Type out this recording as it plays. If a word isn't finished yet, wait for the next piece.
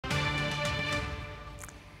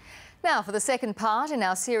Now for the second part in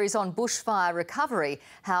our series on bushfire recovery,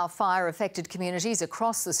 how fire-affected communities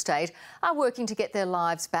across the state are working to get their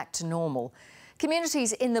lives back to normal.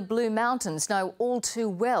 Communities in the Blue Mountains know all too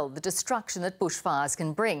well the destruction that bushfires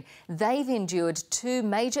can bring. They've endured 2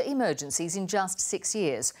 major emergencies in just 6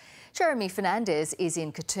 years. Jeremy Fernandez is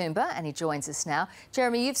in Katoomba and he joins us now.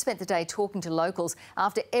 Jeremy, you've spent the day talking to locals.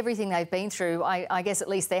 After everything they've been through, I guess at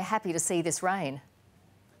least they're happy to see this rain.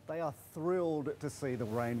 They are thrilled to see the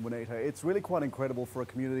rain, Juanita. It's really quite incredible for a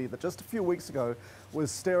community that just a few weeks ago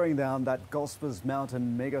was staring down that Gospers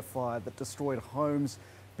Mountain mega fire that destroyed homes,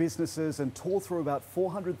 businesses and tore through about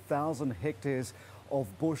 400,000 hectares of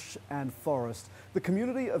bush and forest. The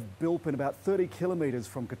community of Bilpin, about 30 kilometres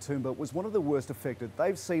from Katoomba, was one of the worst affected.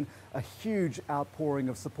 They've seen a huge outpouring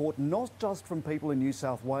of support, not just from people in New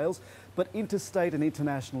South Wales, but interstate and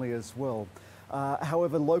internationally as well.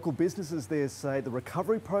 However, local businesses there say the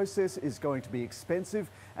recovery process is going to be expensive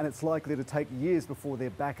and it's likely to take years before they're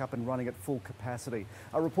back up and running at full capacity.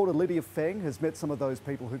 Our reporter Lydia Feng has met some of those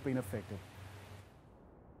people who've been affected.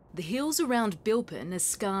 The hills around Bilpin are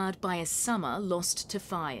scarred by a summer lost to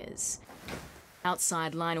fires.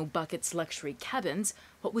 Outside Lionel Bucket's luxury cabins,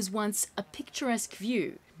 what was once a picturesque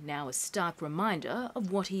view, now a stark reminder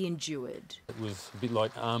of what he endured. It was a bit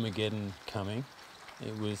like Armageddon coming.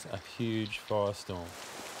 It was a huge firestorm.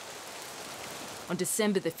 On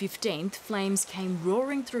December the 15th, flames came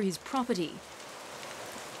roaring through his property.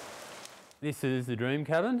 This is the dream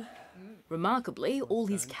cabin. Remarkably, all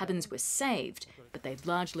his cabins were saved, but they've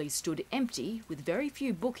largely stood empty with very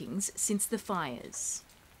few bookings since the fires.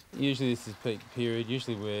 Usually this is peak period.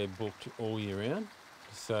 Usually we're booked all year round,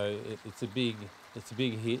 so it's a big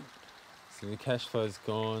hit. So the cash flow's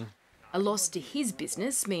gone. A loss to his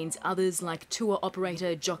business means others like tour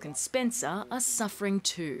operator Jock and Spencer are suffering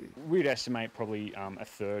too. We'd estimate probably a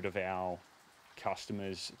third of our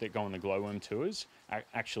customers that go on the glowworm tours are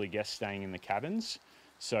actually guests staying in the cabins.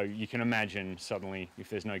 So you can imagine suddenly if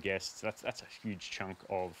there's no guests, that's a huge chunk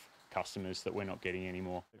of customers that we're not getting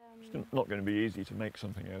anymore. It's not going to be easy to make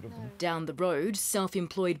something out of them. Down the road,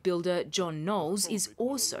 self-employed builder John Knowles is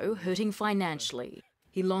also hurting financially.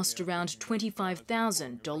 He lost around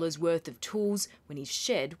 $25,000 worth of tools when his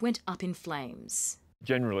shed went up in flames.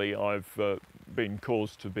 Generally, I've been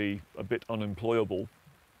caused to be a bit unemployable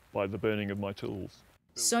by the burning of my tools.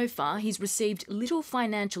 So far, he's received little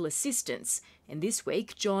financial assistance, and this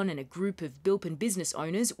week, John and a group of Bilpin business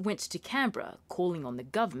owners went to Canberra, calling on the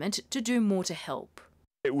government to do more to help.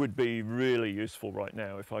 It would be really useful right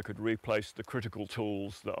now if I could replace the critical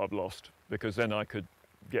tools that I've lost, because then I could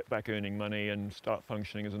get back earning money and start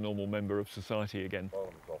functioning as a normal member of society again.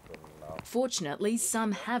 Fortunately,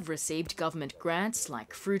 some have received government grants,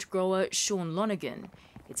 like fruit grower Sean Lonergan.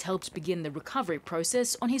 It's helped begin the recovery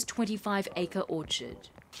process on his 25-acre orchard.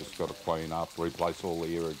 Just got to clean up, replace all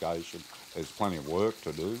the irrigation. There's plenty of work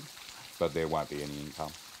to do, but there won't be any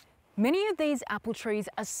income. Many of these apple trees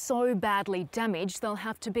are so badly damaged they'll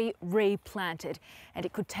have to be replanted, and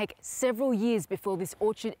it could take several years before this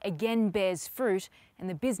orchard again bears fruit and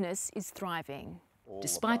the business is thriving.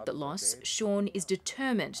 Despite the loss, Sean is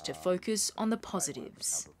determined to focus on the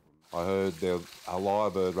positives. I heard there was a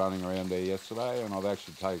lyrebird running around there yesterday, and I've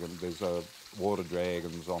actually there's water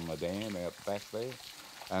dragons on the dam out back there,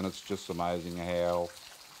 and it's just amazing how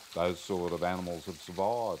those sort of animals have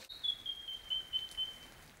survived.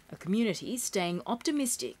 A community staying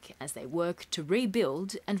optimistic as they work to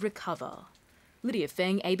rebuild and recover. Lydia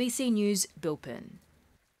Feng, ABC News, Bilpin.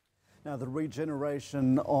 Now, the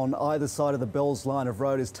regeneration on either side of the Bells line of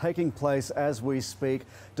road is taking place as we speak,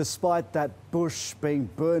 despite that bush being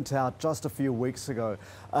burnt out just a few weeks ago.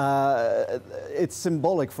 It's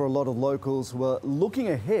symbolic for a lot of locals who are looking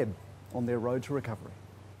ahead on their road to recovery.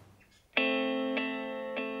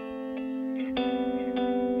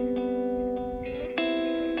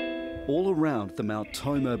 All around the Mount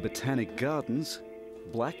Toma Botanic Gardens,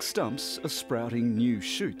 black stumps are sprouting new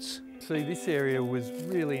shoots. See, this area was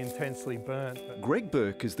really intensely burnt. Greg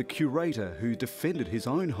Burke is the curator who defended his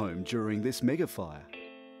own home during this mega fire.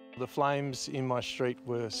 The flames in my street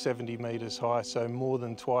were 70 metres high, so more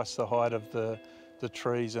than twice the height of the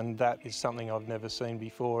trees, and that is something I've never seen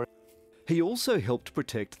before. He also helped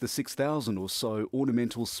protect the 6,000 or so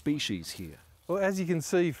ornamental species here. Well, as you can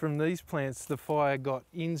see from these plants, the fire got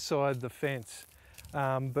inside the fence,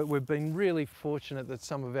 but we've been really fortunate that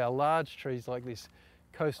some of our large trees like this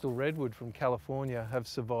coastal redwood from California have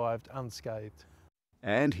survived unscathed.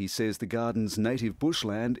 And he says the garden's native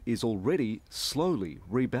bushland is already slowly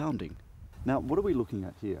rebounding. Now, what are we looking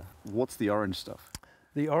at here? What's the orange stuff?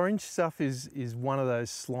 The orange stuff is one of those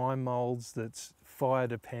slime moulds that's fire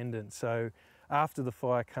dependent. So after the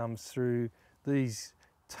fire comes through, these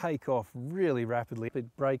take off really rapidly.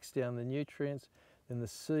 It breaks down the nutrients, and the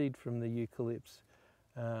seed from the eucalypts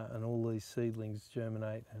and all these seedlings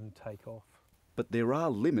germinate and take off. But there are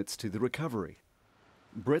limits to the recovery.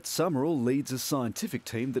 Brett Summerall leads a scientific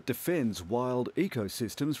team that defends wild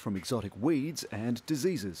ecosystems from exotic weeds and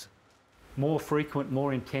diseases. More frequent,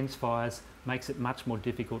 more intense fires makes it much more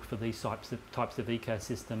difficult for these types of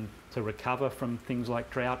ecosystem to recover from things like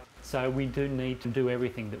drought. So we do need to do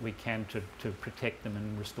everything that we can to protect them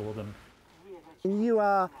and restore them. You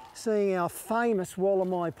are seeing our famous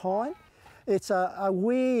Wallamai pine. It's a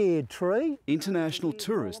weird tree. International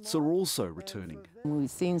tourists are also returning. We've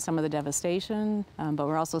seen some of the devastation, but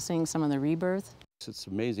we're also seeing some of the rebirth. It's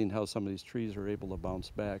amazing how some of these trees are able to bounce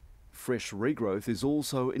back. Fresh regrowth is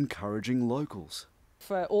also encouraging locals.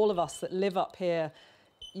 For all of us that live up here,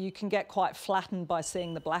 you can get quite flattened by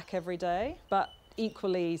seeing the black every day, but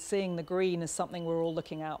equally seeing the green is something we're all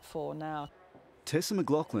looking out for now. Tessa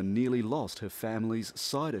McLaughlin nearly lost her family's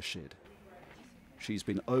cider shed. She's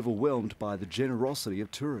been overwhelmed by the generosity of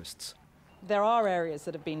tourists. There are areas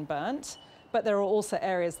that have been burnt, but there are also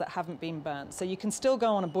areas that haven't been burnt. So you can still go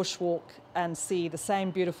on a bushwalk and see the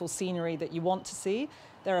same beautiful scenery that you want to see.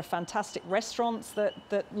 There are fantastic restaurants that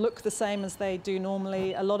look the same as they do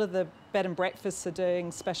normally. A lot of the bed and breakfasts are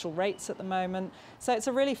doing special rates at the moment. So it's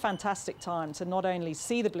a really fantastic time to not only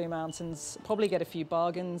see the Blue Mountains, probably get a few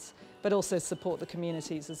bargains, but also support the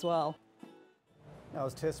communities as well. Now,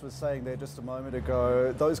 as Tess was saying there just a moment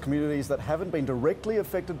ago, those communities that haven't been directly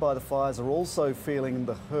affected by the fires are also feeling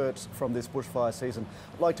the hurt from this bushfire season.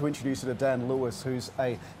 I'd like to introduce you to Dan Lewis, who's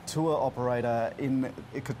a tour operator in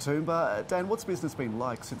Katoomba. Dan, what's business been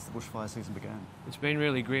like since the bushfire season began? It's been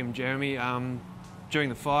really grim, Jeremy. During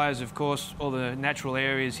the fires, of course, all the natural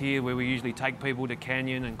areas here where we usually take people to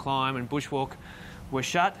canyon and climb and bushwalk were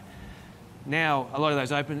shut. Now, a lot of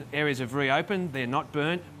those open areas have reopened. They're not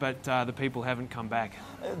burnt, but the people haven't come back.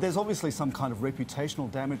 There's obviously some kind of reputational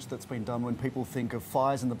damage that's been done when people think of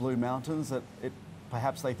fires in the Blue Mountains, that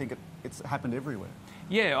perhaps they think it's happened everywhere.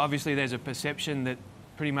 Yeah, obviously there's a perception that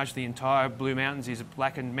pretty much the entire Blue Mountains is a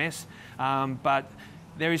blackened mess, but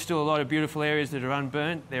there is still a lot of beautiful areas that are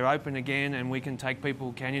unburnt. They're open again, and we can take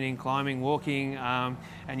people canyoning, climbing, walking,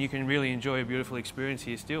 and you can really enjoy a beautiful experience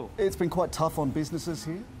here still. It's been quite tough on businesses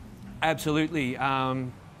here? Absolutely.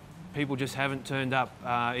 People just haven't turned up,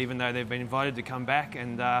 even though they've been invited to come back.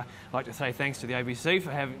 And I'd like to say thanks to the ABC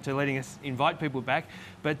for letting us invite people back.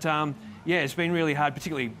 But yeah, it's been really hard,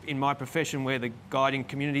 particularly in my profession, where the guiding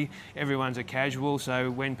community, everyone's a casual. So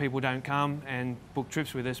when people don't come and book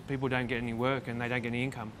trips with us, people don't get any work and they don't get any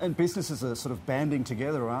income. And businesses are sort of banding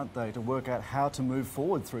together, aren't they, to work out how to move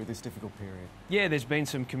forward through this difficult period? Yeah, there's been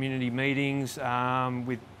some community meetings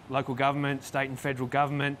with local government, state and federal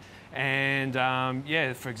government, and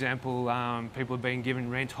yeah, for example, people have been given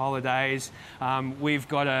rent holidays. We've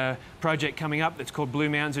got a project coming up that's called Blue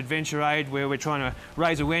Mountains Adventure Aid, where we're trying to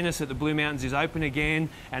raise awareness that the Blue Mountains is open again,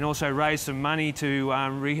 and also raise some money to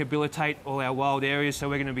rehabilitate all our wild areas. So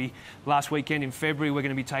we're going to be, last weekend in February, we're going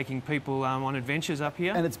to be taking people on adventures up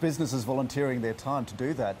here. And it's businesses volunteering their time to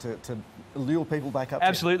do that, to lure people back up.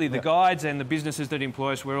 Absolutely, the guides and the businesses that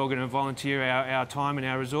employ us, we're all going to volunteer our time and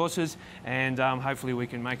our resources, and hopefully we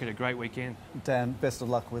can make it a great weekend. Dan, best of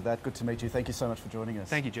luck with that. Good to meet you. Thank you so much for joining us.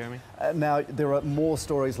 Thank you, Jeremy. Now, there are more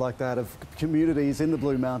stories like that of communities in the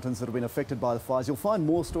Blue Mountains that have been affected by the fires. You'll find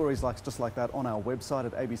more stories just like that on our website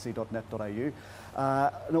at abc.net.au.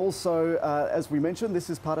 And also, as we mentioned, this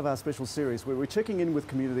is part of our special series where we're checking in with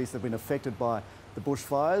communities that have been affected by the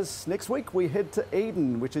bushfires. Next week, we head to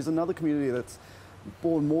Eden, which is another community that's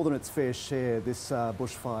borne more than its fair share this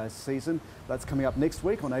bushfire season. That's coming up next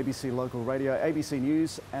week on ABC Local Radio, ABC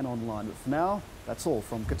News and online. But for now, that's all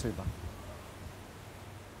from Katoomba.